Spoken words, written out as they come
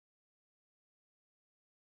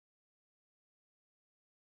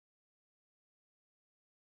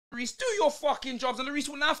Lloris, do your fucking jobs, and Lloris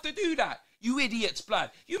wouldn't have to do that. You idiots,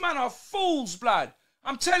 blood. You man are fools, blood.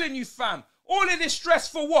 I'm telling you, fam. All of this stress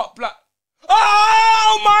for what, blood?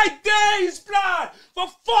 Oh, my days, blood. For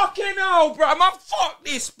fucking hell, blood. Man, fuck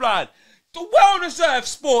this, blood. The well-deserved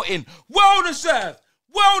Sporting. Well-deserved.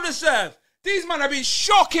 Well-deserved. These men have been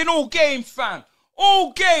shocking all game, fam.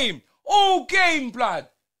 All game. All game, blood.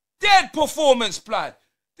 Dead performance, blood.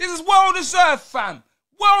 This is well-deserved, fam.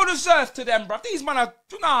 Well-deserved to them, bruv. These men are...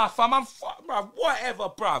 Nah, fam. I'm... Bruv. Whatever,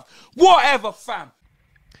 bruv. Whatever, fam.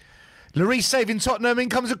 Lloris saving Tottenham. In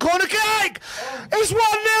comes a corner kick. It's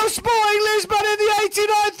 1-0 Sporting Lisbon in the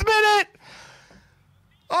 89th minute.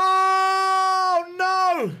 Oh,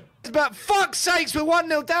 no. But fuck's sakes, we're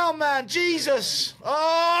 1-0 down, man. Jesus.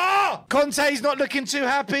 Oh! Conte's not looking too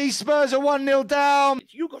happy. Spurs are 1-0 down.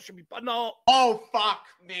 Hugo should be... No. Oh, fuck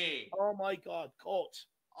me. Oh, my God. Caught.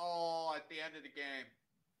 Oh, at the end of the game.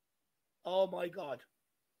 Oh, my God.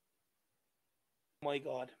 Oh, my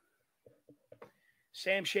God.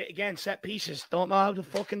 Same shit again. Set pieces. Don't know how to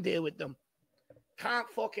fucking deal with them. Can't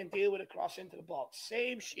fucking deal with a cross into the box.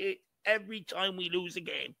 Same shit every time we lose a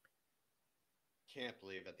game. Can't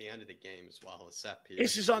believe at the end of the game as well, a set piece.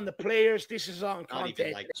 This is on the players. This is on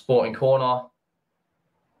Conte. Like Sporting corner.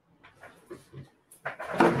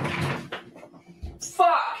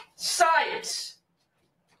 Fuck sakes!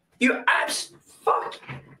 You fuck.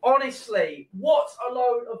 Honestly, what a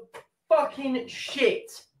load of fucking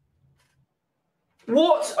shit.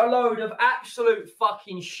 What a load of absolute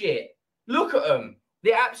fucking shit. Look at them.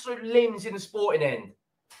 The absolute limbs in the Sporting end.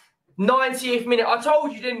 90th minute. I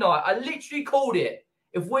told you, didn't I? I literally called it.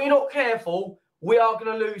 If we're not careful, we are going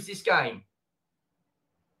to lose this game.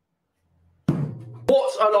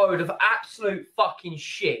 What a load of absolute fucking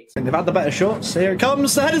shit. They've had the better shots. Here it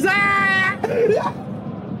comes. The header's there!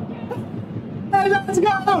 Let's go!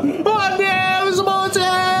 1-0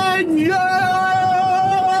 Sporting!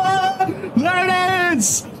 Yeah! There it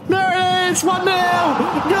is! There it is!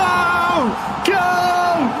 1-0! Go! Go!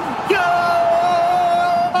 Go!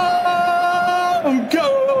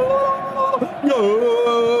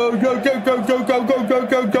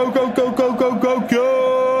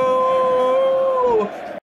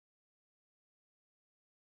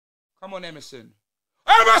 Come on, Emerson.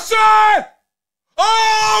 Emerson!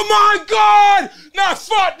 Oh, my God! Nah,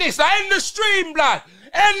 fuck this. I end the stream, blood.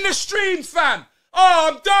 End the stream, fam. Oh,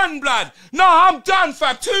 I'm done, blood. No, I'm done,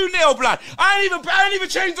 fam. 2-0, blood. I ain't even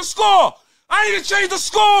changed the score. I ain't even changed the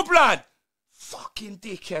score, blood. Fucking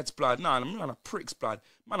dickheads, blood. Nah, man are pricks, blood.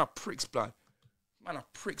 Man are pricks, blood. Man are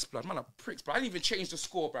pricks, blood. Man are pricks, blood. I didn't even change the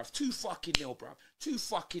score, bruv. 2-0, bruv.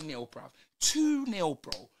 2-0, bruv. 2-0,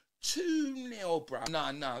 bro. 2-0, bruv.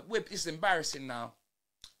 Nah. It's embarrassing now.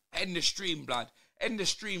 End the stream, blood. End the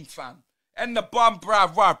stream, fam. End the bum,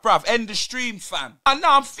 bruv. End the stream, fam.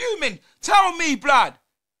 Nah, I'm fuming. Tell me, blood.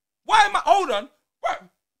 Why am I... Hold on. Bruv,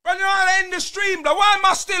 end the stream, blood. Why am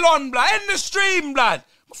I still on, blood? End the stream, blood.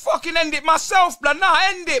 I'll fucking end it myself, blood. Nah,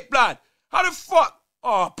 end it, blood. How the fuck...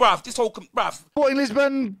 Oh, bruv, this whole... Bruv. Sporting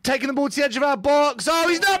Lisbon taking the ball to the edge of our box. Oh,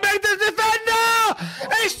 he's not made the defender!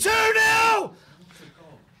 It's 2-0!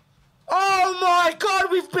 Oh, my God,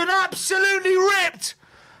 we've been absolutely ripped.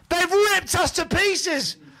 They've ripped us to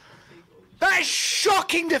pieces. That is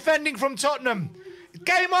shocking defending from Tottenham.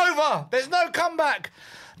 Game over. There's no comeback.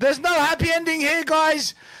 There's no happy ending here,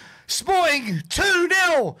 guys. Sporting,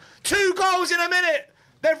 2-0. 2 goals in a minute.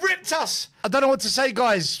 They've ripped us. I don't know what to say,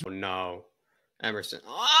 guys. Oh, no. Emerson.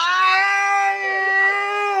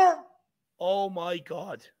 Oh, my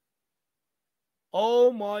God.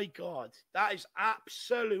 Oh, my God. That is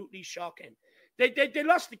absolutely shocking. They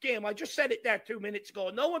lost the game. I just said it there 2 minutes ago.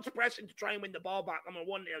 No one's pressing to try and win the ball back. I'm 1-0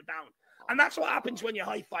 down. And that's what happens when you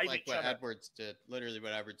high-five like each other. Like what Edwards did. Literally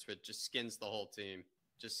what Edwards did. Just skins the whole team.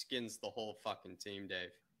 Just skins the whole fucking team, Dave.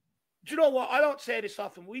 Do you know what? I don't say this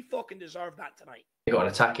often. We fucking deserve that tonight. You got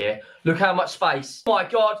an attack here. Look how much space. Oh, my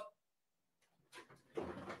God.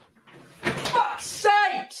 Fuck's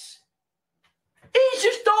sakes! He's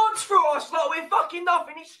just danced through us like we're fucking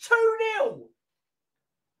nothing. It's 2-0.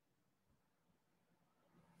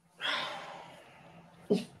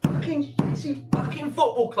 It's a fucking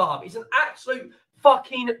football club. It's an absolute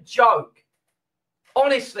fucking joke.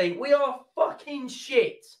 Honestly, we are fucking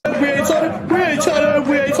shit. We ain't Tottenham. We ain't Tottenham.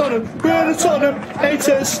 We ain't Tottenham. We ain't Tottenham.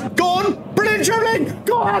 Haters. Go on. Brilliant dribbling.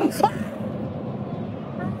 Go on. 2-0.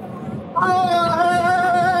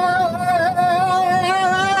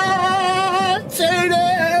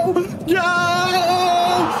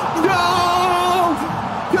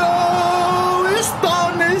 Go.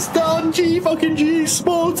 It's done. G fucking G.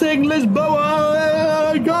 Sporting Lisboa.